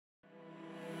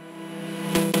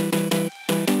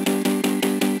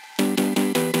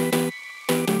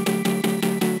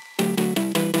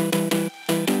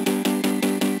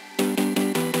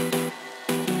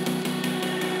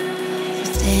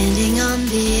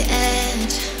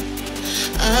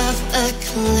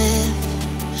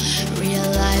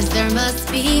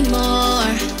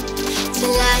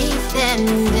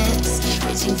canvas,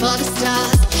 reaching for the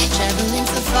stars, traveling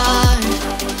so far,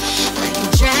 like a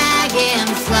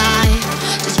dragonfly.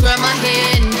 Just grab my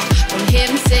hand, from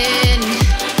him sin,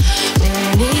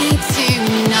 we need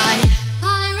tonight.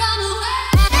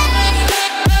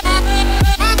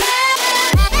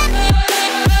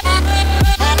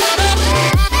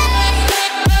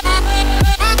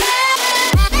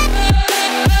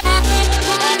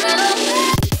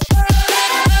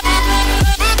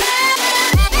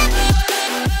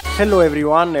 Hello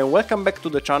everyone and welcome back to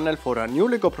the channel for a new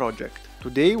LEGO project.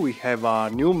 Today we have a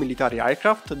new military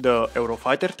aircraft, the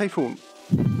Eurofighter Typhoon.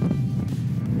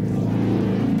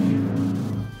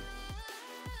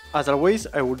 As always,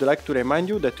 I would like to remind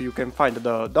you that you can find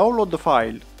the download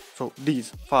file, so this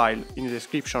file, in the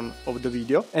description of the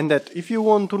video, and that if you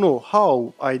want to know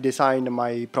how I design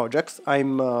my projects,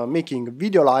 I'm making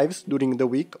video lives during the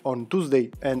week on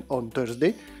Tuesday and on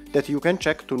Thursday that you can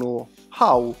check to know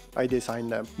how I design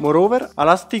them. Moreover, a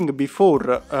last thing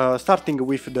before starting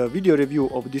with the video review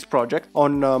of this project,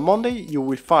 on Monday you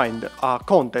will find a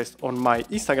contest on my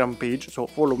Instagram page, so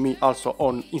follow me also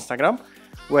on Instagram,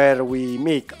 where we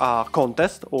make a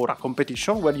contest or a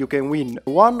competition where you can win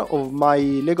one of my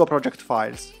LEGO project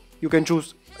files. You can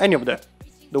choose any of them,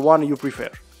 the one you prefer,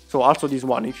 so also this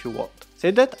one if you want.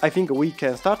 Said that, I think we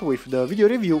can start with the video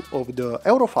review of the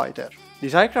Eurofighter.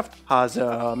 This aircraft has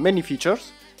many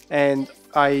features and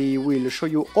I will show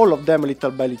you all of them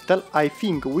little by little. I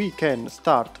think we can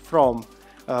start from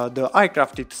the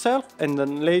aircraft itself and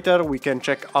then later we can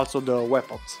check also the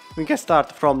weapons. We can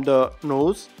start from the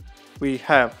nose. We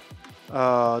have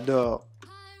the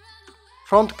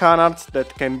front canards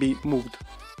that can be moved.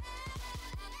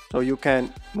 So you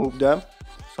can move them.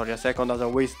 Sorry a second, as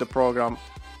always the program.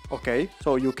 Okay,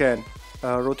 so you can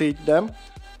rotate them.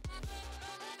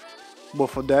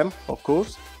 Both of them, of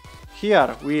course.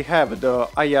 Here we have the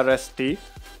IRST.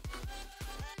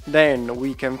 Then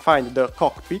we can find the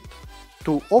cockpit.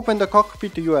 To open the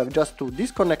cockpit you have just to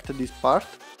disconnect this part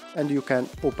and you can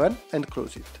open and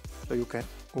close it. So you can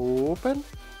open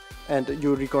and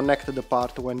you reconnect the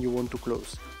part when you want to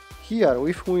close. Here,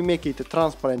 if we make it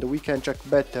transparent, we can check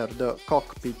better the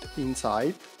cockpit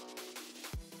inside.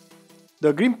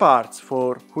 The green parts,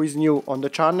 for who is new on the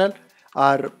channel,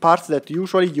 are parts that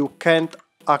usually you can't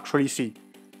actually see.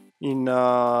 In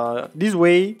this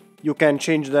way you can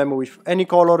change them with any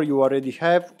color you already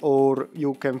have or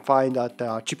you can find at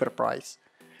a cheaper price.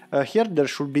 Here there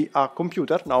should be a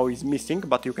computer, now it's missing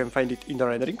but you can find it in the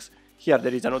renderings. Here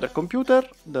there is another computer,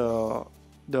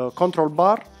 the control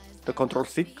bar, the control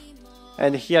stick,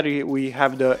 and here we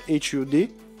have the HUD,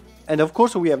 and of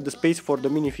course we have the space for the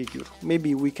minifigure.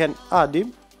 Maybe we can add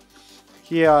him.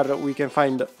 Here we can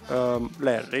find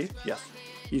Larry, yes,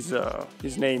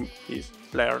 his name is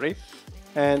Larry,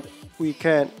 and we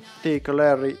can take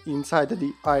Larry inside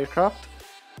the aircraft,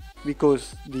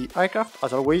 because the aircraft,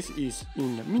 as always, is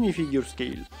in minifigure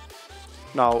scale.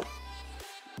 Now,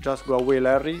 just go away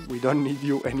Larry, we don't need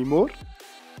you anymore.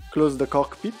 Close the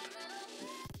cockpit,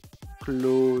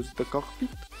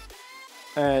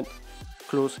 and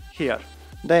close here.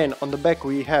 Then on the back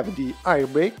we have the air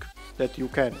brake that you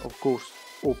can of course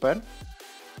open.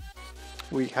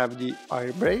 We have the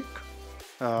air brake,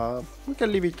 we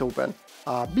can leave it open.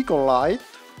 Beacon light.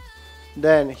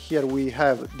 Then here we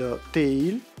have the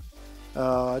tail.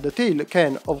 The tail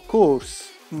can of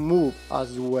course move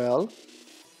as well,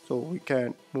 so we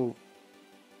can move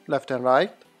left and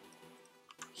right.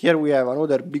 Here we have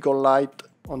another beacon light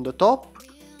on the top.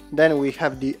 Then we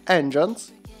have the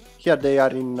engines. Here they are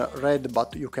in red,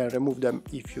 but you can remove them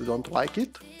if you don't like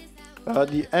it.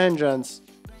 The engines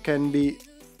can be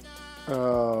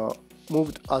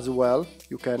moved as well.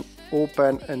 You can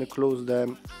open and close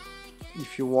them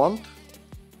if you want.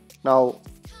 Now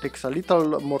it takes a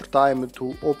little more time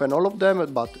to open all of them,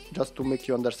 but just to make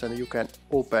you understand, you can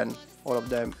open all of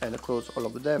them and close all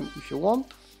of them if you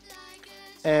want.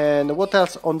 And what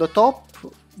else on the top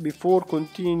before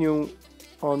continue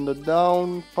on the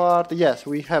down part? Yes,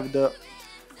 we have the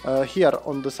here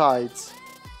on the sides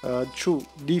two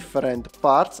different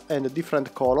parts and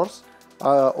different colors,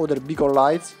 other beacon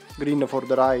lights, green for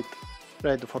the right,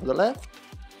 red for the left.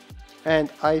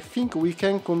 And I think we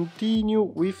can continue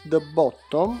with the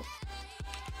bottom.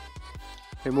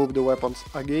 Remove the weapons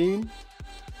again,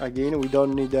 we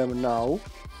don't need them now.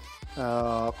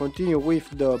 Continue with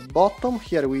the bottom.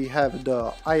 Here we have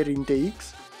the air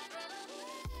intakes.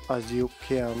 As you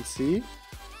can see,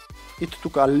 it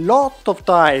took a lot of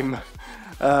time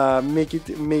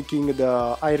making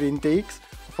the air intakes.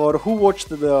 For who watched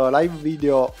the live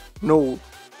video know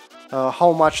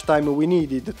how much time we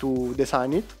needed to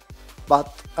design it.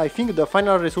 but I think the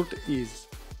final result is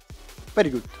very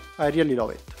good. I really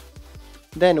love it.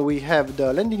 Then we have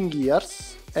the landing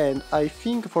gears, and I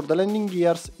think for the landing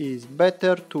gears is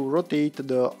better to rotate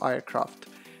the aircraft.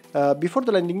 Before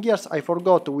the landing gears, I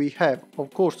forgot we have,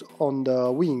 of course, on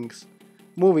the wings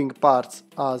moving parts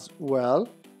as well,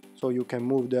 so you can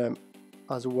move them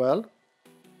as well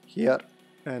here,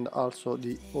 and also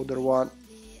the other one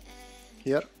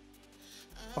here.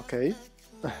 Okay.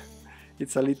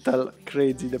 It's a little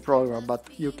crazy the program, but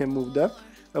you can move them.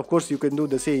 Of course you can do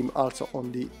the same also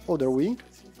on the other wing.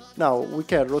 Now we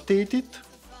can rotate it,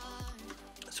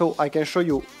 so I can show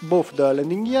you both the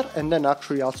landing gear and then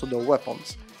actually also the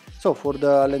weapons. So for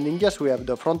the landing gears we have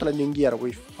the front landing gear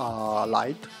with a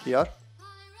light here.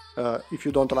 If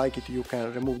you don't like it you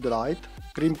can remove the light.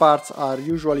 Green parts are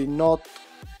usually not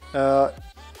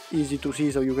easy to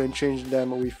see, so you can change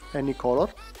them with any color.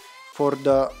 For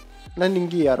the landing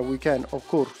gear we can of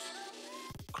course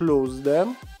close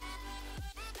them,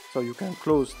 so you can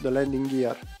close the landing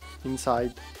gear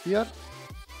inside here,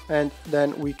 and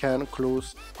then we can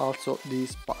close also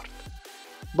this part.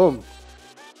 Boom,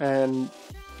 and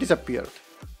disappeared.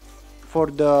 For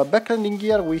the back landing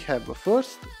gear we have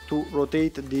first to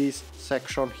rotate this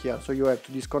section here, so you have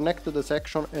to disconnect the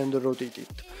section and rotate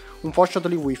it.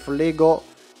 Unfortunately with Lego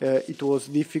it was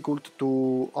difficult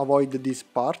to avoid this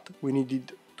part. We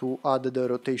needed to add the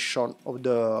rotation of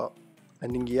the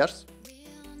landing gears.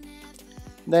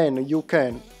 Then you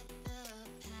can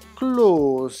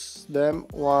close them,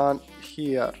 one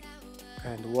here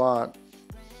and one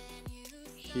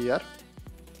here,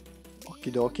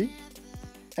 okie dokie.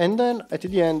 And then at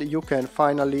the end you can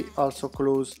finally also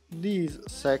close this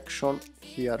section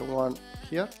here, one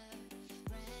here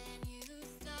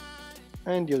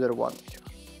and the other one here.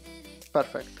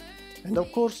 Perfect. And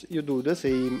of course you do the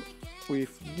same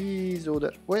with these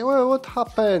other... Wait, what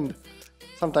happened?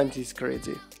 Sometimes it's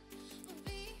crazy.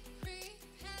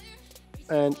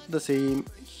 And the same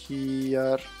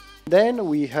here. Then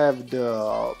we have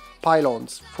the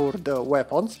pylons for the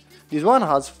weapons. This one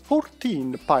has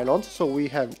 14 pylons, so we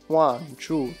have 1,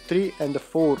 2, 3 and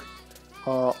 4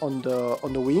 on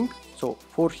the wing. So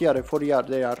 4 here and 4 here,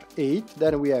 they are 8.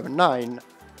 Then we have 9,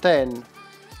 10,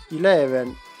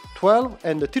 11, 12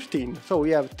 and 13. So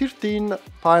we have 13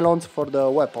 pylons for the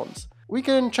weapons. We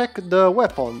can check the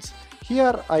weapons.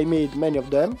 Here I made many of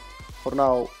them. For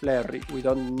now, Larry, we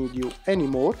don't need you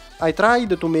anymore. I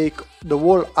tried to make the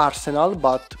whole arsenal,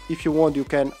 but if you want you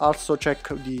can also check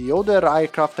the other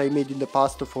aircraft I made in the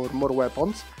past for more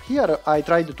weapons. Here I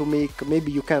tried to make,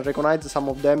 maybe you can recognize some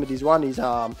of them. This one is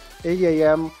a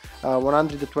AAM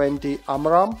 120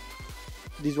 AMRAAM.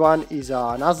 This one is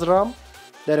an ASRAAM.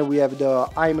 Then we have the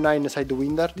IM9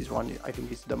 Sidewinder. This one I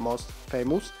think is the most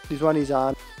famous. This one is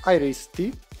an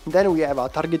IRIS-T. Then we have a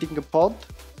targeting pod.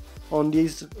 On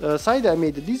this side I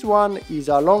made this one is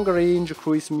a long-range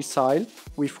cruise missile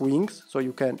with wings, so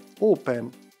you can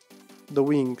open the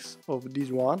wings of this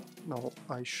one. Now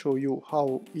I show you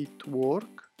how it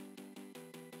works.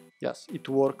 Yes, it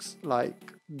works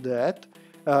like that.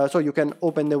 So you can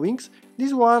open the wings.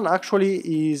 This one actually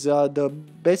is the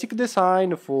basic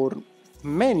design for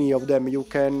many of them. It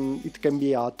can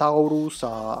be a Taurus,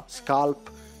 a Scalp,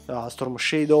 a Storm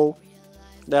Shadow.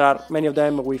 There are many of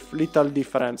them with little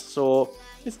difference, so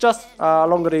it's just a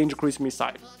long-range cruise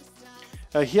missile.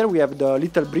 Here we have the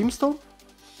little Brimstone,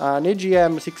 an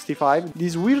AGM-65.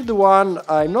 This weird one,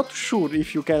 I'm not sure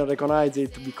if you can recognize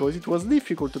it because it was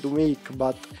difficult to make,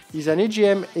 but it's an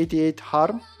AGM-88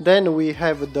 HARM. Then we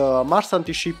have the Mars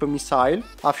anti-ship missile,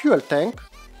 a fuel tank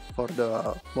for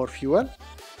the more fuel.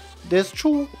 These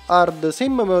two are the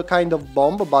same kind of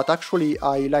bomb, but actually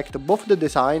I liked both the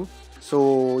design.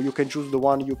 So you can choose the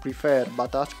one you prefer,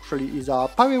 but actually is a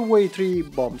Paveway 3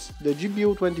 bombs, the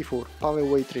GBU-24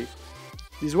 Paveway 3.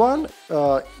 This one,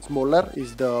 smaller,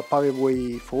 is the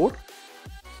Paveway 4.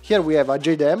 Here we have a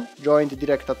JDAM, Joint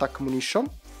Direct Attack Munition.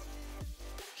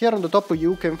 Here on the top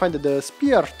you can find the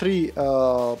Spear 3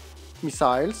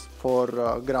 missiles for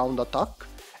ground attack,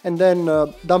 and then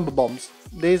dump bombs.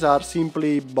 These are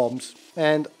simply bombs,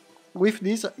 and with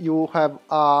this you have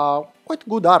a quite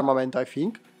good armament, I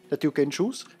think, that you can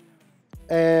choose.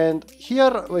 And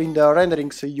here in the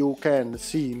renderings you can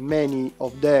see many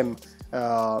of them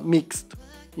mixed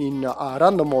in a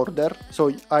random order,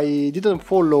 so I didn't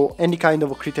follow any kind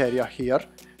of criteria here.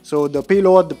 So the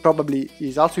payload probably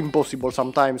is also impossible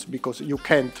sometimes because you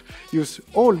can't use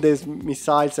all these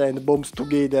missiles and bombs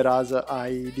together as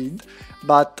I did,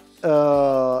 but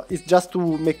it's just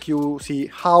to make you see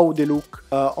how they look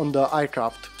on the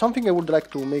aircraft. Something I would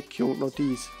like to make you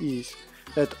notice is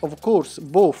that of course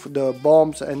both the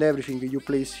bombs and everything you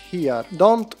place here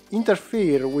don't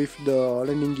interfere with the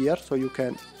landing gear, so you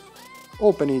can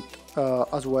open it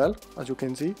as well. As you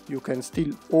can see, you can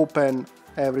still open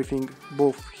everything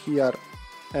both here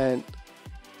and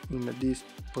in this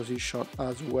position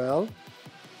as well.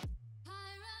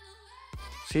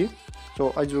 See?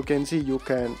 So as you can see, you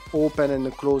can open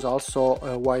and close also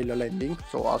while landing,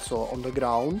 so also on the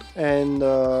ground. And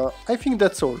I think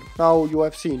that's all. Now you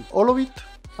have seen all of it.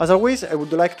 As always, I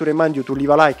would like to remind you to leave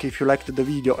a like if you liked the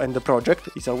video and the project,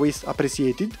 it's always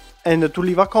appreciated. And to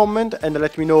leave a comment and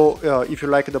let me know if you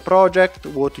like the project,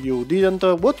 what you didn't,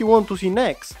 what you want to see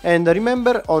next. And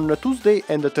remember, on Tuesday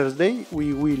and Thursday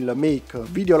we will make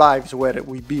video lives where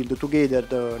we build together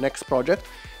the next project.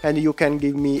 And you can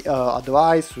give me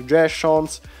advice,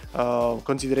 suggestions,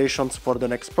 considerations for the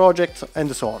next projects,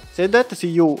 and so on. Said that, see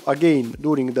you again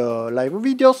during the live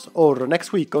videos or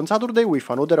next week on Saturday with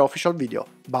another official video.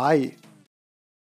 Bye!